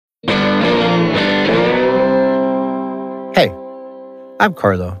I'm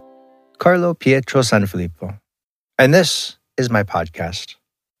Carlo Pietro Sanfilippo, and this is my podcast.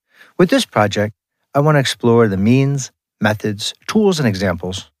 With this project, I want to explore the means, methods, tools, and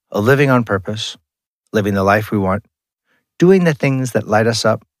examples of living on purpose, living the life we want, doing the things that light us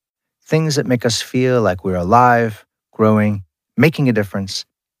up, things that make us feel like we're alive, growing, making a difference,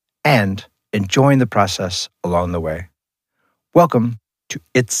 and enjoying the process along the way. Welcome to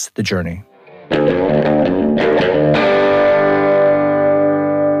It's the Journey.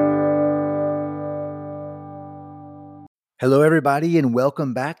 Hello, everybody, and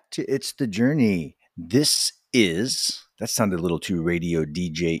welcome back to It's the Journey. That sounded a little too radio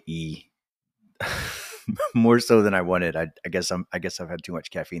DJ-y, more so than I wanted. I guess I've had too much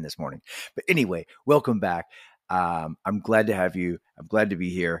caffeine this morning. But anyway, welcome back. I'm glad to have you. I'm glad to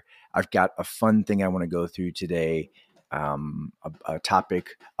be here. I've got a fun thing I want to go through today, a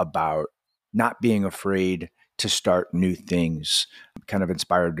topic about not being afraid to start new things, kind of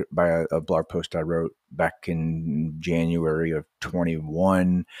inspired by a blog post I wrote back in January of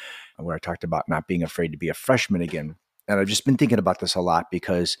 21, where I talked about not being afraid to be a freshman again. And I've just been thinking about this a lot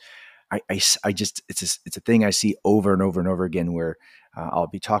because it's a thing I see over and over and over again where I'll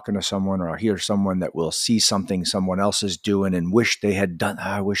be talking to someone or I'll hear someone that will see something someone else is doing and wish they had done.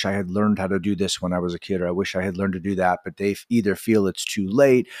 I wish I had learned how to do this when I was a kid, or I wish I had learned to do that. But they either feel it's too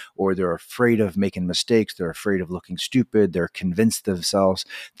late, or they're afraid of making mistakes. They're afraid of looking stupid. They're convinced themselves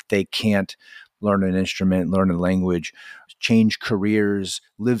that they can't learn an instrument, learn a language, change careers,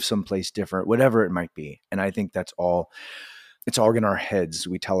 live someplace different, whatever it might be. And I think it's all in our heads.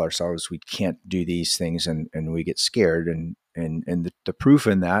 We tell ourselves we can't do these things and we get scared. And the proof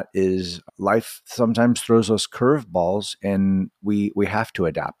in that is life sometimes throws us curveballs and we have to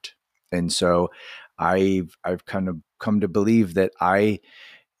adapt. And so I've kind of come to believe that I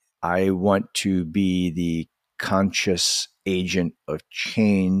want to be the conscious agent of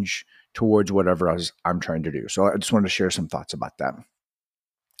change towards whatever I'm trying to do. So I just wanted to share some thoughts about that.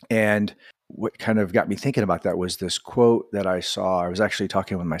 And what kind of got me thinking about that was this quote that I saw. I was actually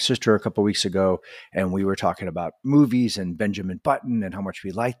talking with my sister a couple of weeks ago, and we were talking about movies and Benjamin Button and how much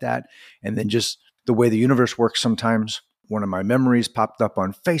we like that. And then just the way the universe works sometimes. One of my memories popped up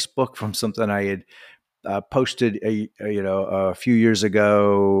on Facebook from something I had posted a few years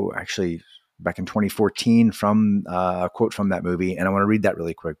ago, actually back in 2014, from a quote from that movie. And I want to read that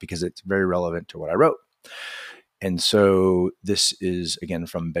really quick because it's very relevant to what I wrote. And so this is, again,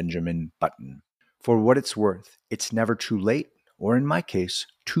 from Benjamin Button. For what it's worth, it's never too late, or in my case,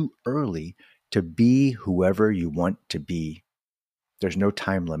 too early, to be whoever you want to be. There's no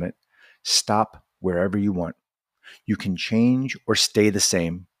time limit. Stop wherever you want. You can change or stay the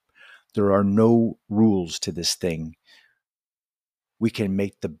same. There are no rules to this thing. We can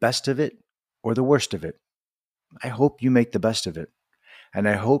make the best of it or the worst of it. I hope you make the best of it. And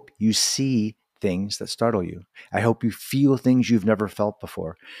I hope you see things that startle you. I hope you feel things you've never felt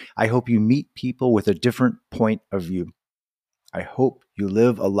before. I hope you meet people with a different point of view. I hope you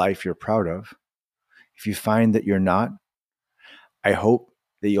live a life you're proud of. If you find that you're not, I hope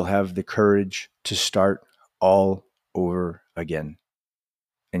that you'll have the courage to start all over again.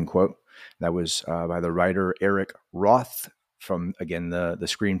 End quote. That was by the writer Eric Roth from, again, the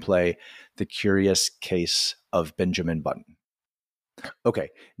screenplay, The Curious Case of Benjamin Button. Okay,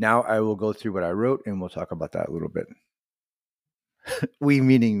 now I will go through what I wrote and we'll talk about that a little bit. We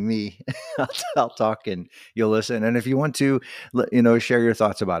meaning me. I'll talk and you'll listen. And if you want to, share your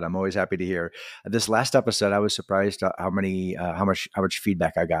thoughts about it, I'm always happy to hear. This last episode, I was surprised how much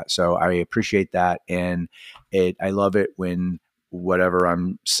feedback I got. So I appreciate that, and I love it when whatever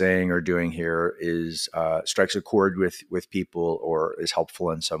I'm saying or doing here is strikes a chord with people or is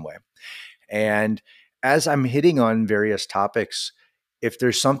helpful in some way. And as I'm hitting on various topics, if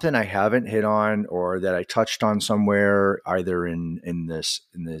there's something I haven't hit on or that I touched on somewhere, either in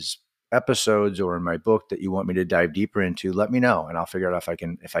this episodes or in my book that you want me to dive deeper into, let me know, and I'll figure out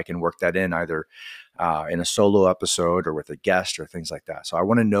if I can work that in either in a solo episode or with a guest or things like that. So I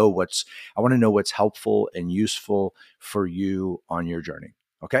want to know what's helpful and useful for you on your journey.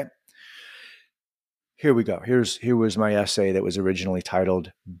 Okay. Here we go. Here was my essay that was originally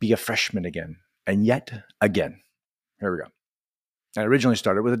titled "Be a Freshman Again and Yet Again." Here we go. I originally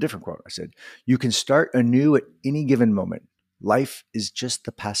started with a different quote. I said, "You can start anew at any given moment. Life is just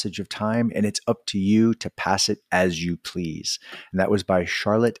the passage of time, and it's up to you to pass it as you please." And that was by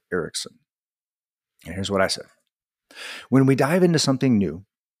Charlotte Erickson. And here's what I said. When we dive into something new,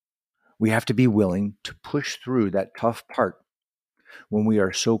 we have to be willing to push through that tough part when we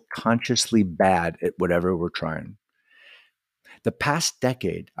are so consciously bad at whatever we're trying. The past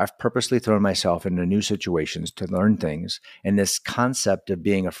decade, I've purposely thrown myself into new situations to learn things, and this concept of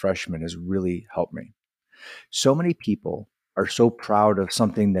being a freshman has really helped me. So many people are so proud of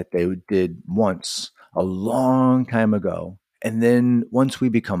something that they did once a long time ago. And then once we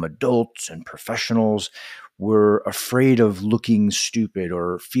become adults and professionals, we're afraid of looking stupid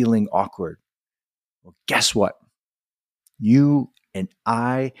or feeling awkward. Well, guess what? You and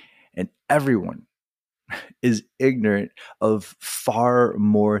I and everyone is ignorant of far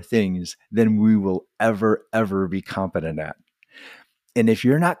more things than we will ever be competent at. And if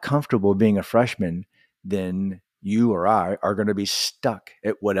you're not comfortable being a freshman, then you or I are going to be stuck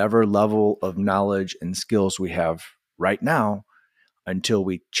at whatever level of knowledge and skills we have right now until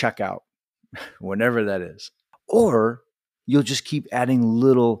we check out, whenever that is. Or you'll just keep adding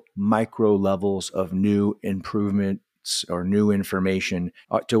little micro levels of new improvements or new information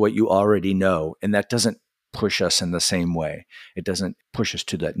to what you already know. And that doesn't push us in the same way. It doesn't push us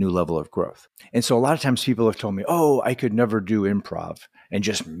to that new level of growth. And so a lot of times people have told me, oh, I could never do improv and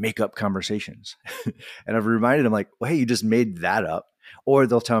just make up conversations. And I've reminded them like, well, hey, you just made that up. Or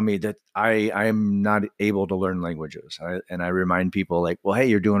they'll tell me that I am not able to learn languages. And I remind people like, well, hey,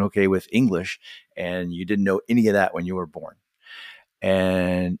 you're doing okay with English and you didn't know any of that when you were born.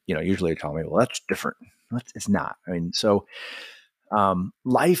 And, usually they tell me, well, that's different. It's not. I mean, so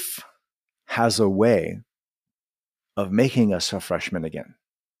life has a way of making us a freshman again.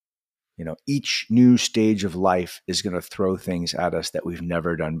 Each new stage of life is going to throw things at us that we've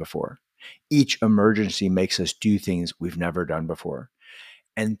never done before. Each emergency makes us do things we've never done before.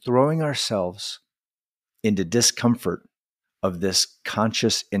 And throwing ourselves into discomfort of this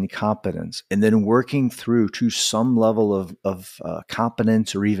conscious incompetence and then working through to some level of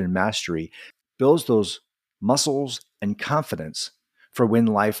competence or even mastery builds those muscles and confidence for when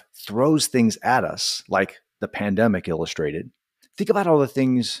life throws things at us, like the pandemic illustrated. Think about all the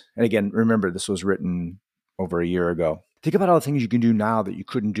things, and again, remember, this was written over a year ago. Think about all the things you can do now that you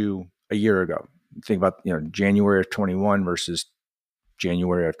couldn't do a year ago. Think about, January of 21 versus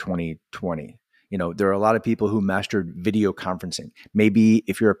January of 2020. There are a lot of people who mastered video conferencing. Maybe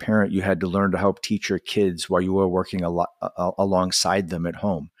if you're a parent, you had to learn to help teach your kids while you were working alongside them at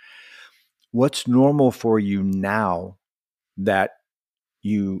home. What's normal for you now that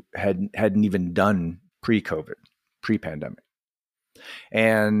you hadn't even done pre-COVID, pre-pandemic?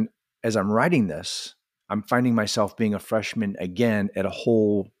 And as I'm writing this, I'm finding myself being a freshman again at a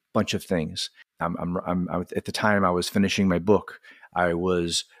whole bunch of things. I'm at the time I was finishing my book. I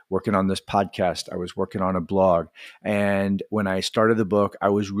was working on this podcast. I was working on a blog. And when I started the book, I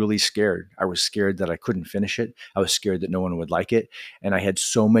was really scared. I was scared that I couldn't finish it. I was scared that no one would like it. And I had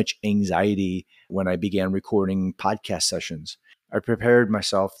so much anxiety when I began recording podcast sessions. I prepared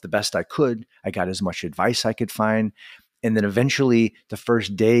myself the best I could. I got as much advice I could find. And then eventually the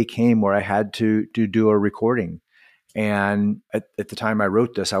first day came where I had to do a recording. And at the time I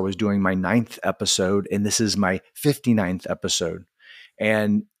wrote this, I was doing my 9th episode, and this is my 59th episode.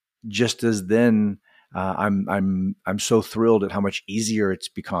 And just as then, I'm so thrilled at how much easier it's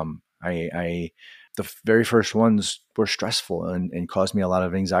become. The very first ones were stressful and caused me a lot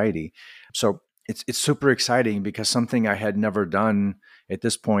of anxiety. So it's super exciting because something I had never done at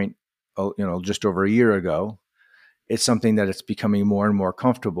this point, just over a year ago, it's something that it's becoming more and more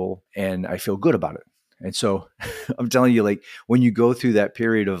comfortable, and I feel good about it. And so I'm telling you, like, when you go through that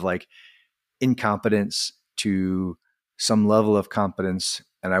period of like incompetence to some level of competence,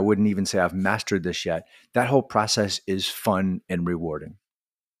 and I wouldn't even say I've mastered this yet, that whole process is fun and rewarding.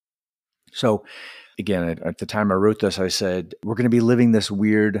 So again, at the time I wrote this, I said, we're going to be living this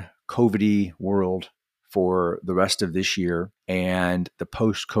weird COVID-y world for the rest of this year, and the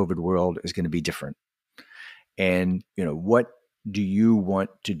post-COVID world is going to be different. And, what do you want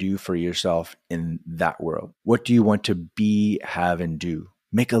to do for yourself in that world? What do you want to be, have, and do?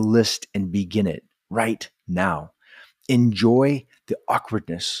 Make a list and begin it right now. Enjoy the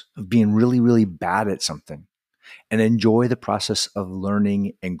awkwardness of being really, really bad at something, and enjoy the process of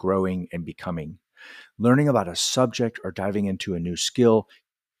learning and growing and becoming. Learning about a subject or diving into a new skill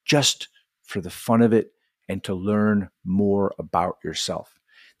just for the fun of it and to learn more about yourself.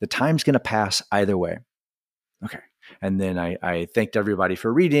 The time's going to pass either way. Okay. And then I thanked everybody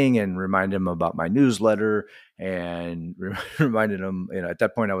for reading and reminded them about my newsletter and reminded them, at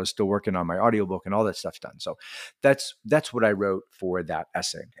that point I was still working on my audiobook and all that stuff's done. So that's what I wrote for that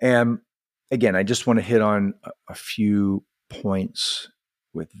essay. And again, I just want to hit on a few points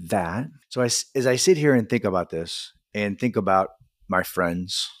with that. So as I sit here and think about this and think about my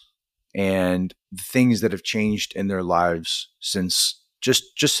friends and the things that have changed in their lives since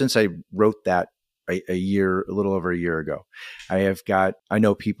just since I wrote that a year, a little over a year ago. I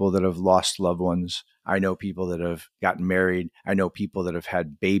know people that have lost loved ones. I know people that have gotten married. I know people that have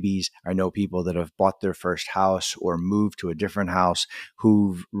had babies. I know people that have bought their first house or moved to a different house,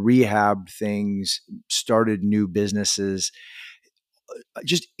 who've rehabbed things, started new businesses,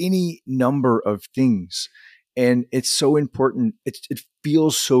 just any number of things. And it's so important. It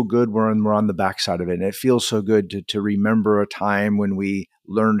feels so good when we're on the backside of it. And it feels so good to remember a time when we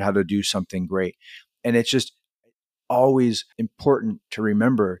learned how to do something great. And it's just always important to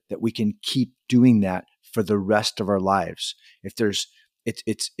remember that we can keep doing that for the rest of our lives. If there's,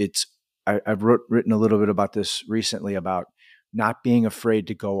 I've written a little bit about this recently, about not being afraid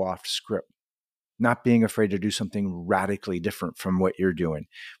to go off script, not being afraid to do something radically different from what you're doing,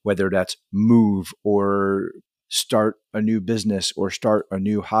 whether that's move or start a new business or start a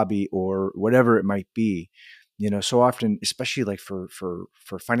new hobby or whatever it might be. So often, especially like for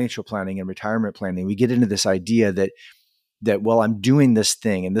financial planning and retirement planning, we get into this idea that, well, I'm doing this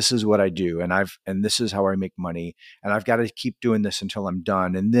thing and this is what I do, and this is how I make money, and I've got to keep doing this until I'm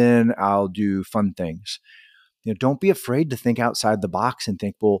done, and then I'll do fun things. Don't be afraid to think outside the box and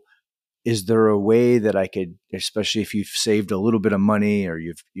think, well, is there a way that I could, especially if you've saved a little bit of money, or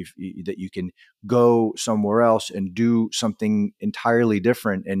that you can go somewhere else and do something entirely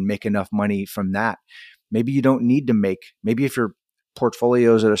different and make enough money from that? Maybe you don't need to maybe if your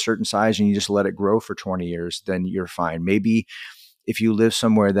portfolio is at a certain size and you just let it grow for 20 years, then you're fine. Maybe if you live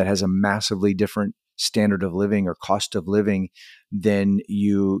somewhere that has a massively different standard of living or cost of living, then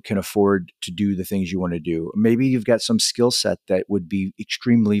you can afford to do the things you want to do. Maybe you've got some skill set that would be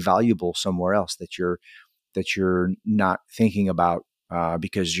extremely valuable somewhere else that you're not thinking about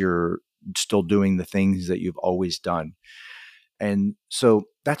because you're still doing the things that you've always done. And so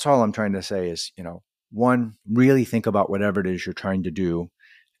that's all I'm trying to say is, one, really think about whatever it is you're trying to do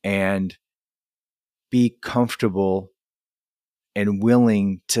and be comfortable and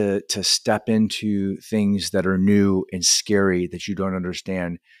willing to step into things that are new and scary that you don't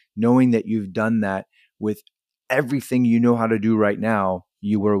understand, knowing that you've done that with everything you know how to do right now.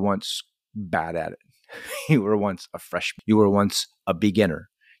 You were once bad at it. You were once a freshman. You were once a beginner.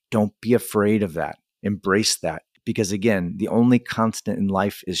 Don't be afraid of that. Embrace that. Because again, the only constant in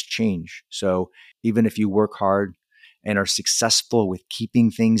life is change. So even if you work hard and are successful with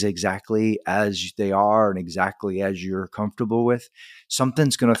keeping things exactly as they are and exactly as you're comfortable with,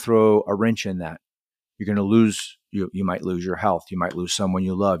 something's going to throw a wrench in that. You're going to lose. You might lose your health. You might lose someone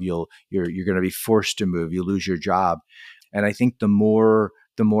you love. You're going to be forced to move. You lose your job. And I think the more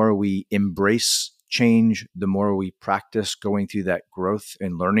we embrace change, the more we practice going through that growth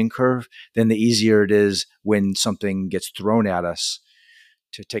and learning curve, then the easier it is when something gets thrown at us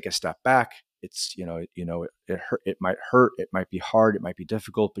to take a step back. It's, it might hurt, it might be hard, it might be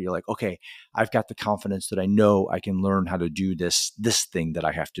difficult, but you're like, okay, I've got the confidence that I know I can learn how to do this thing that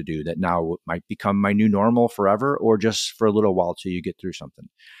I have to do that now might become my new normal forever, or just for a little while till you get through something.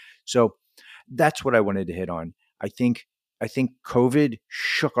 So that's what I wanted to hit on. I think COVID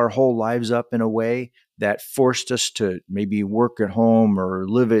shook our whole lives up in a way that forced us to maybe work at home or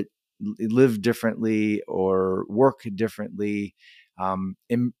live differently or work differently.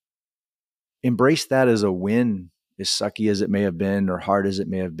 Embrace that as a win, as sucky as it may have been, or hard as it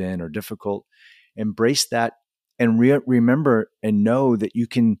may have been, or difficult. Embrace that and remember and know that you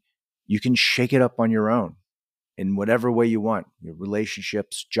can shake it up on your own in whatever way you want. Your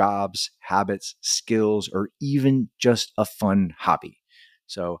relationships, jobs, habits, skills, or even just a fun hobby.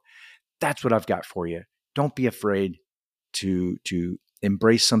 So that's what I've got for you. Don't be afraid to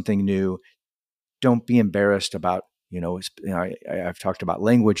embrace something new. Don't be embarrassed about, I've talked about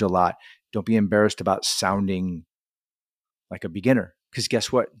language a lot. Don't be embarrassed about sounding like a beginner, because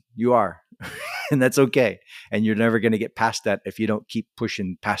guess what? You are, and that's okay. And you're never going to get past that if you don't keep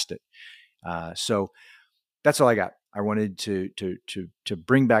pushing past it. So that's all I got. I wanted to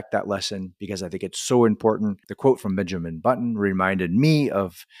bring back that lesson because I think it's so important. The quote from Benjamin Button reminded me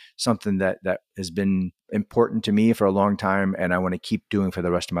of something that has been important to me for a long time, and I want to keep doing for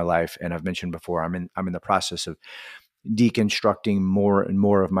the rest of my life. And I've mentioned before, I'm in the process of deconstructing more and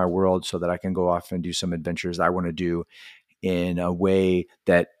more of my world so that I can go off and do some adventures that I want to do in a way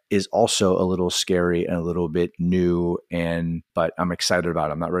that is also a little scary and a little bit new, but I'm excited about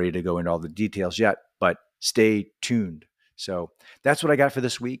it. I'm not ready to go into all the details yet, but stay tuned. So that's what I got for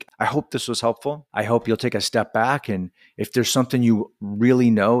this week. I hope this was helpful. I hope you'll take a step back, and if there's something you really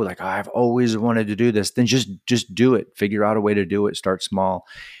know, like I've always wanted to do this, then just do it. Figure out a way to do it. Start small.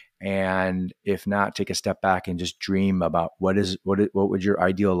 And if not, take a step back and just dream about what would your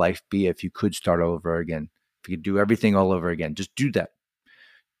ideal life be if you could start all over again? If you could do everything all over again, just do that.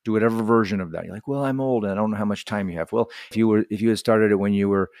 Do whatever version of that. You're like, well, I'm old and I don't know how much time you have. Well, if you had started it when you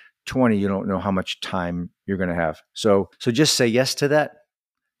were 20, you don't know how much time you're going to have. So just say yes to that.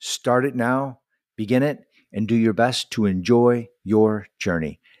 Start it now, begin it, and do your best to enjoy your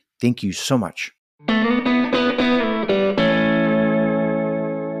journey. Thank you so much.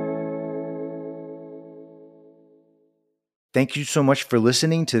 Thank you so much for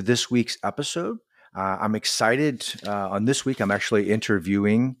listening to this week's episode. I'm excited. On this week, I'm actually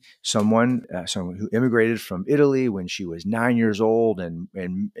interviewing someone who immigrated from Italy when she was 9 years old and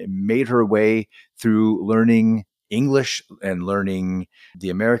made her way through learning English and learning the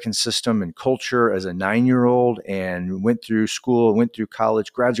American system and culture as a 9-year-old, and went through school, went through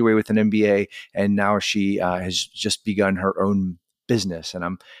college, graduated with an MBA, and now she has just begun her own business.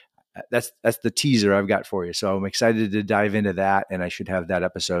 And that's the teaser I've got for you. So I'm excited to dive into that, and I should have that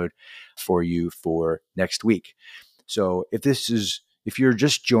episode for you for next week. So if you're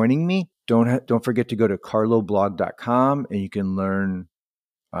just joining me, don't forget to go to carloblog.com, and you can learn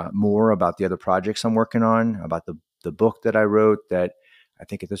more about the other projects I'm working on, about the book that I wrote that I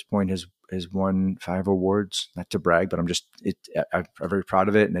think at this point has won 5 awards. Not to brag, but I'm very proud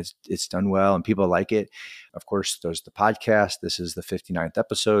of it, and it's done well, and people like it. Of course, there's the podcast. This is the 59th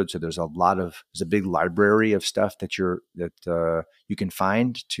episode, so there's a big library of stuff that you can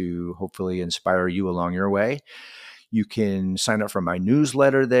find to hopefully inspire you along your way. You can sign up for my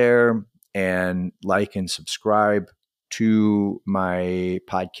newsletter there and like and subscribe to my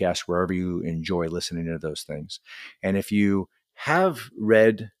podcast wherever you enjoy listening to those things. And if you have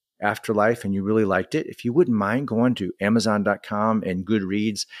read Afterlife and you really liked it, if you wouldn't mind, go on to Amazon.com and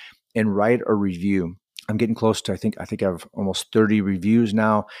Goodreads and write a review. I'm getting close to, I think I have almost 30 reviews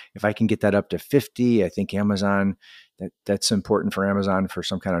now. If I can get that up to 50, I think Amazon, that's important for Amazon for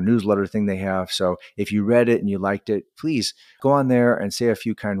some kind of newsletter thing they have. So if you read it and you liked it, please go on there and say a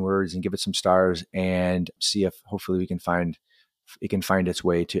few kind words and give it some stars, and see if hopefully it can find its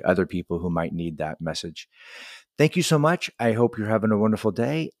way to other people who might need that message. Thank you so much. I hope you're having a wonderful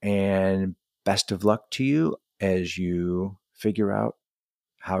day, and best of luck to you as you figure out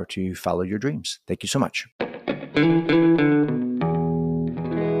how to follow your dreams. Thank you so much.